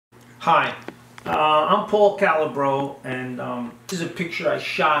Hi, I'm Paul Calabro, and this is a picture I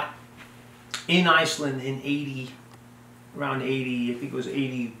shot in Iceland in around 80, I think it was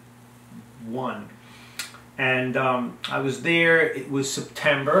 81. And I was there, it was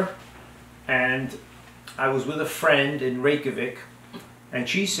September, and I was with a friend in Reykjavik, and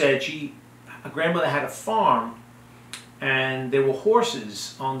she said her grandmother had a farm, and there were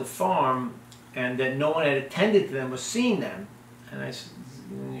horses on the farm, and that no one had attended to them or seen them. And I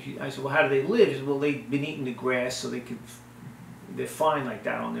said, well, how do they live? She said, well, they've been eating the grass, so they're fine like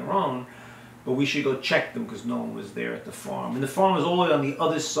that on their own, but we should go check them because no one was there at the farm. And the farm was all the way on the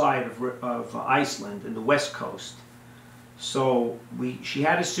other side of Iceland, in the west coast. So she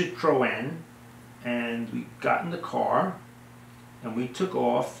had a Citroën, and we got in the car, and we took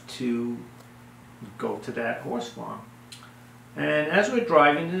off to go to that horse farm. And as we're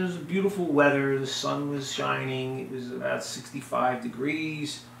driving, it was beautiful weather, the sun was shining, it was about 65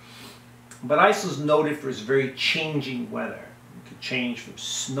 degrees. But Iceland's noted for its very changing weather. It could change from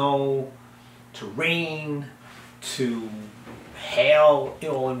snow to rain to hail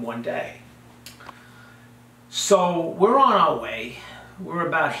all in one day. So we're on our way. We're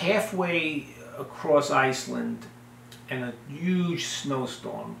about halfway across Iceland, and a huge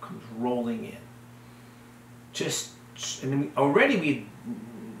snowstorm comes rolling in. And already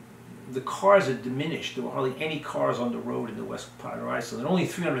the cars had diminished. There were hardly any cars on the road in the west part of Iceland. Only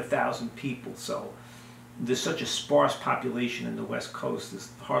 300,000 people, so there's such a sparse population in the west coast. There's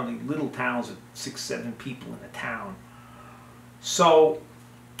hardly little towns of 6-7 people in a town. So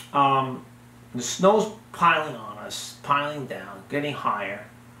the snow's piling on us, piling down, getting higher,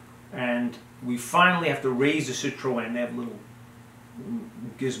 and we finally have to raise the Citroën. They have a little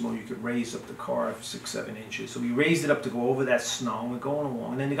gizmo you could raise up the car 6-7 inches. So we raised it up to go over that snow, and we're going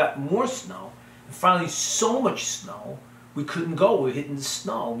along, and then they got more snow, and finally so much snow we couldn't go. We were hitting the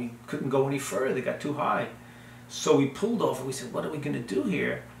snow. We couldn't go any further. They got too high. So we pulled off, and we said, what are we going to do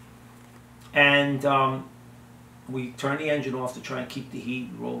here? And we turned the engine off to try and keep the heat,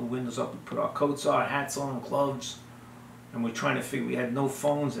 roll the windows up, we put our coats on, hats on, gloves, and we're trying to figure, we had no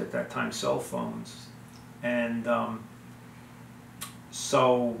phones at that time, cell phones. And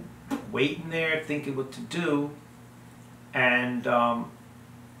so waiting there, thinking what to do, and a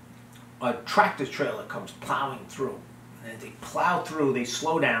tractor trailer comes plowing through. And they plow through, they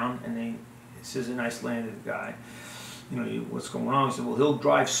slow down, and it says an Icelandic guy, you know, what's going on? He said, well, he'll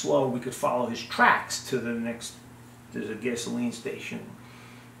drive slow, we could follow his tracks to the next, there's a gasoline station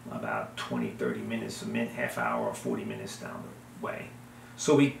about 20-30 minutes, half hour or 40 minutes down the way.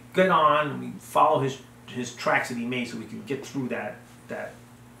 So we get on, and we follow his tracks that he made so we can get through that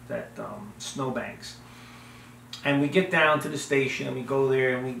snowbanks. And we get down to the station, and we go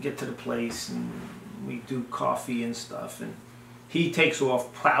there, and we get to the place, and we do coffee and stuff, and he takes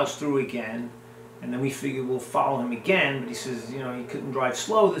off, plows through again, and then we figure we'll follow him again, but he says, you know, he couldn't drive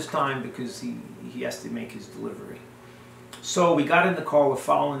slow this time because he has to make his delivery. So we got in the car, we're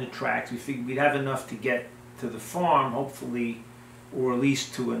following the tracks, we figured we'd have enough to get to the farm, hopefully, or at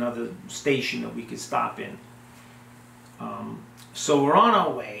least to another station that we could stop in. So we're on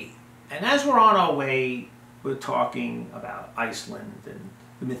our way, and as we're on our way, we're talking about Iceland and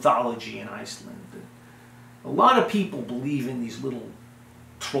the mythology in Iceland. And a lot of people believe in these little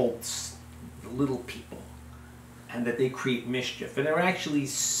trolls, the little people, and that they create mischief. And there are actually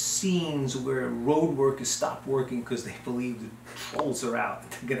scenes where road workers stop working because they believe the trolls are out,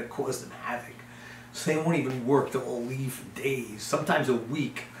 that they're going to cause them havoc. So they won't even work, they'll leave for days, sometimes a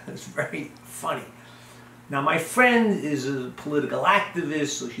week. It's very funny. Now, my friend is a political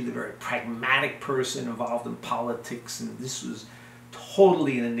activist, so she's a very pragmatic person involved in politics, and this was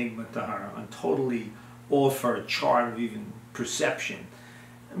totally an enigma to her. I'm totally off her chart of even perception.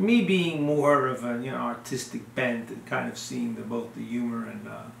 Me being more of a artistic bent and kind of seeing both the humor and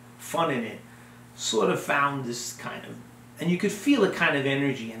fun in it, sort of found this kind of, and you could feel a kind of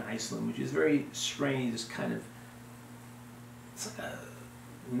energy in Iceland, which is very strange. This kind of, it's like a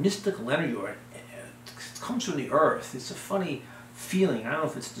mystical energy, or it comes from the earth. It's a funny feeling. I don't know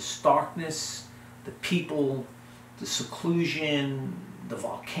if it's the starkness, the people, the seclusion, the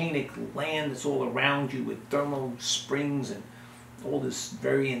volcanic land that's all around you with thermal springs and all this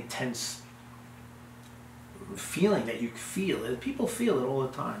very intense feeling that you feel. People feel it all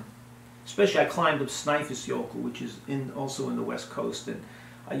the time. Especially I climbed up Snæfellsjökull, which is also in the west coast, and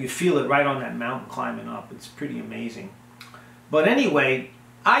you feel it right on that mountain climbing up. It's pretty amazing. But anyway,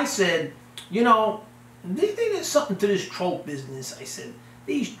 I said, you know, there's something to this troll business. I said,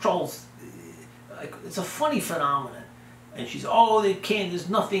 these trolls, it's a funny phenomenon. And she said, oh, they can't, there's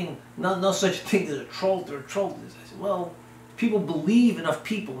nothing, no such thing as a troll. They're a troll. I said, well, people believe enough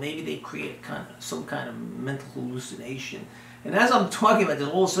people, maybe they create some kind of mental hallucination. And as I'm talking about this,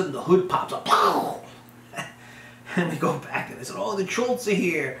 all of a sudden the hood pops up. And we go back and I said, oh, the Schultz are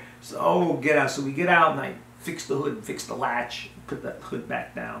here. So, oh, get out. So we get out and I fix the hood, fix the latch, put that hood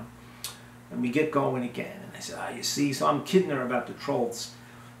back down. And we get going again. And I said, ah, you see, so I'm kidding her about the Schultz.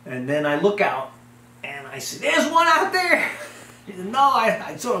 And then I look out and I said, there's one out there. She said, no,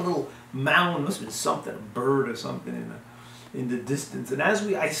 I saw a little mound, must have been something, a bird or something in the distance. And as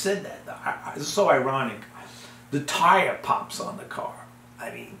I said that, it's so ironic, the tire pops on the car.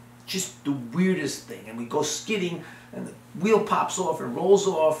 I mean, just the weirdest thing. And we go skidding and the wheel pops off and rolls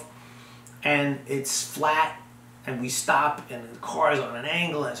off and it's flat and we stop and the car's on an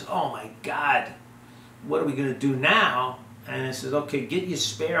angle. And I said, oh my God, what are we going to do now? And I said, okay, get your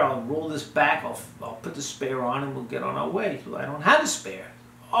spare. I'll roll this back. I'll put the spare on and we'll get on our way. So I don't have a spare.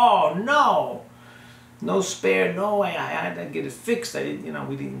 Oh no, no spare, no way. I had to get it fixed. I didn't,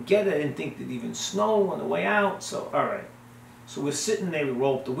 we didn't get it. I didn't think it'd even snow on the way out. So, all right. So we're sitting there, we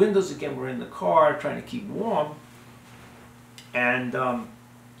roll up the windows again, we're in the car trying to keep warm. And I'm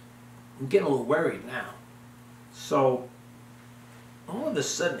getting a little worried now. So all of a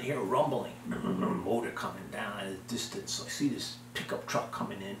sudden I hear a rumbling, motor coming down at a distance. So I see this pickup truck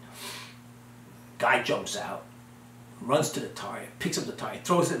coming in. Guy jumps out, runs to the tire, picks up the tire,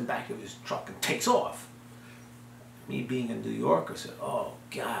 throws it in the back of his truck and takes off. Me being in New York, I said, oh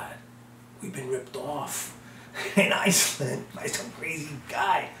God, we've been ripped off in Iceland by some crazy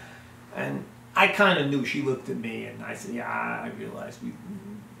guy. And I kind of knew. She looked at me and I said, yeah, I realized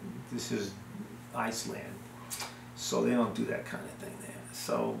this is Iceland. So they don't do that kind of thing there.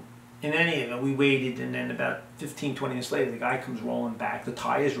 So in any event, we waited and then about 15, 20 minutes later, the guy comes rolling back. The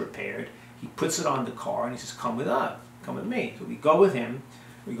tire's repaired. He puts it on the car and he says, come with us, come with me. So we go with him.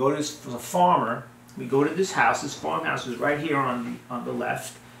 We go to this farmer. We go to this house. This farmhouse is right here on the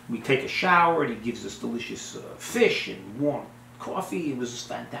left. We take a shower and he gives us delicious fish and warm coffee. He was a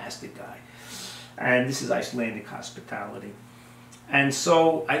fantastic guy. And this is Icelandic hospitality. And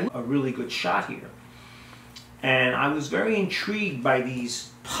so I looked a really good shot here. And I was very intrigued by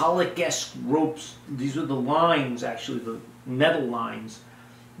these Pollock-esque ropes. These are the lines, actually, the metal lines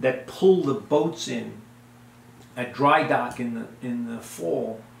that pull the boats in at dry dock in the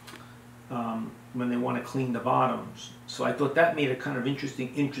fall when they want to clean the bottoms. So I thought that made a kind of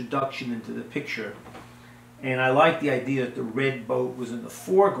interesting introduction into the picture. And I liked the idea that the red boat was in the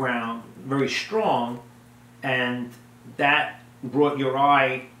foreground, very strong, and that brought your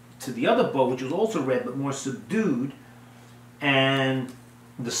eye to the other boat, which was also red but more subdued, and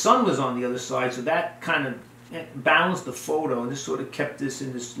the sun was on the other side, so that kind of balanced the photo, and this sort of kept this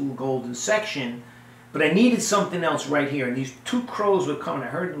in this little golden section. But I needed something else right here, and these two crows were coming. I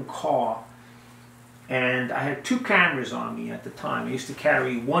heard them caw, and I had two cameras on me at the time. I used to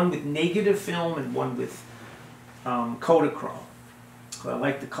carry one with negative film and one with Kodachrome. So I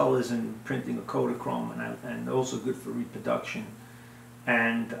like the colors and printing of Kodachrome, and also good for reproduction.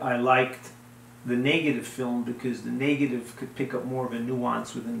 And I liked the negative film because the negative could pick up more of a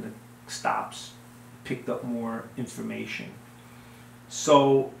nuance within the stops, picked up more information.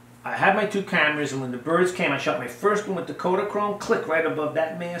 So I had my two cameras, and when the birds came, I shot my first one with the Kodachrome, click right above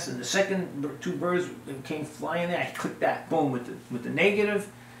that mast, and the second two birds came flying there, I clicked that, boom, with the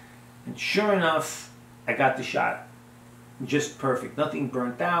negative, and sure enough, I got the shot just perfect, nothing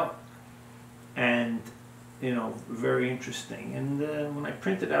burnt out, and very interesting. And when I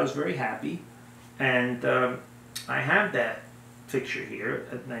printed, I was very happy. And I have that picture here,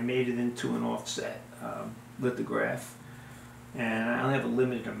 and I made it into an offset lithograph. And I only have a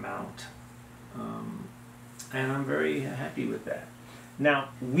limited amount. And I'm very happy with that. Now,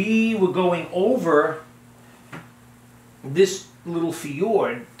 we were going over this little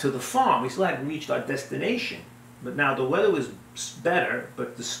fjord to the farm. We still hadn't reached our destination. But now the weather was better,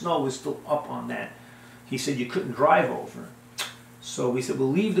 but the snow was still up on that. He said you couldn't drive over. So we said,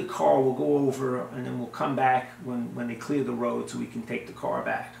 we'll leave the car, we'll go over, and then we'll come back when they clear the road so we can take the car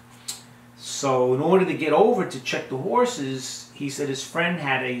back. So in order to get over to check the horses, he said his friend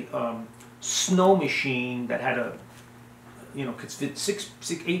had a snow machine that had could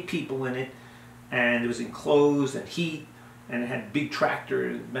fit 8 people in it, and it was enclosed and heat, and it had big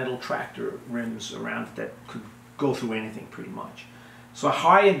metal tractor rims around it that could go through anything pretty much. So I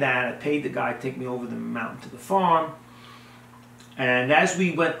hired that, I paid the guy to take me over the mountain to the farm, and as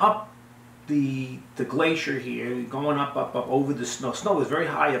we went up the glacier here, going up over the snow. Snow was very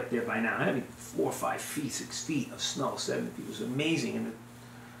high up there by now, having 4 or 5 feet, 6 feet of snow, 7 feet. It was amazing, and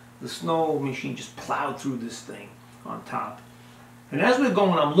the snow machine just plowed through this thing on top. And as we're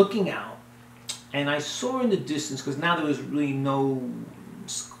going, I'm looking out, And I saw in the distance, because now there was really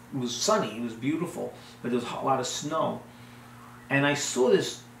it was sunny, it was beautiful, but there was a lot of snow. And I saw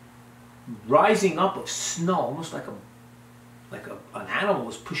this rising up of snow, almost like an animal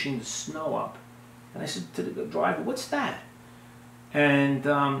was pushing the snow up. And I said to the driver, "What's that?" And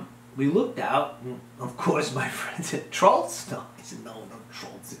we looked out, and of course my friend said, "Trolls?" No, I said, no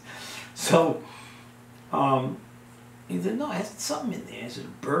trolls. So he said, "No, I had something in there." I said,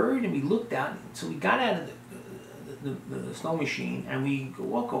 "A bird?" And we looked out, and so we got out of the snow machine, and we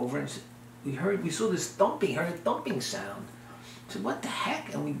walk over, and we saw this thumping, heard a thumping sound. I said, "What the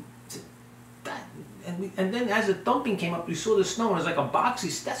heck?" And we said, "That," and then as the thumping came up, we saw the snow, and it was like a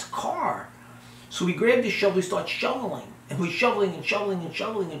boxy, that's a car. So we grabbed the shovel, we started shoveling, and we're shoveling and shoveling and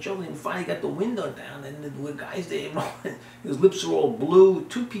shoveling and shoveling, and finally got the window down, and there were guys there, his lips were all blue,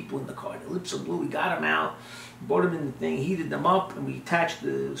 2 people in the car, their lips are blue. We got them out, brought them in the thing, heated them up, and we attached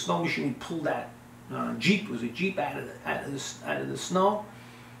the snow machine. We pulled that Jeep, it was a Jeep out of the snow,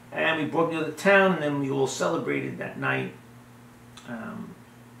 and we brought it to the town, and then we all celebrated that night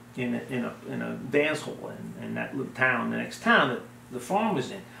in a dance hall in that little town, the next town that the farm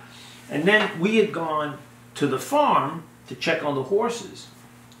was in. And then we had gone to the farm to check on the horses.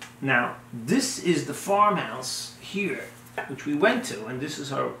 Now, this is the farmhouse here, which we went to, and this is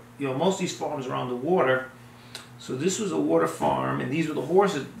how, most of these farms are on the water. So this was a water farm, and these were the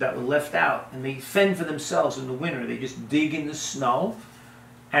horses that were left out, and they fend for themselves in the winter. They just dig in the snow,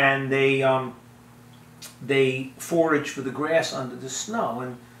 and they forage for the grass under the snow.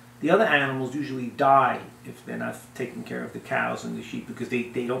 And the other animals usually die if they're not taking care of the cows and the sheep, because they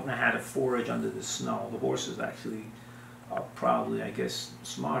don't know how to forage under the snow. The horses actually are probably, I guess,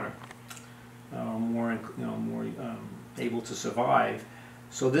 smarter, more able to survive.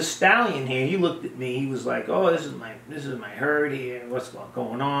 So this stallion here, he looked at me. He was like, "Oh, this is my herd here. What's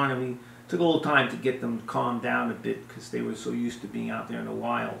going on?" And we took a little time to get them calmed down a bit, because they were so used to being out there in the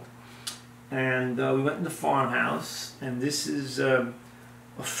wild. And we went in the farmhouse, and this is a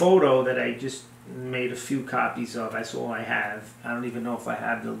photo that I just made a few copies of. That's all I have. I don't even know if I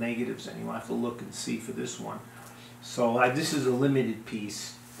have the negatives anymore. I have to look and see for this one. So this is a limited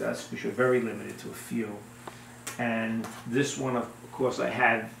piece, that's for sure, very limited to a few. And this one, of course, I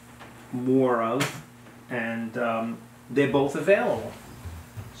had more of, and they're both available.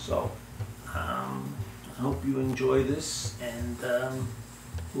 So I hope you enjoy this, and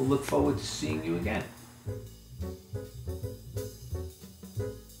we'll look forward to seeing you again.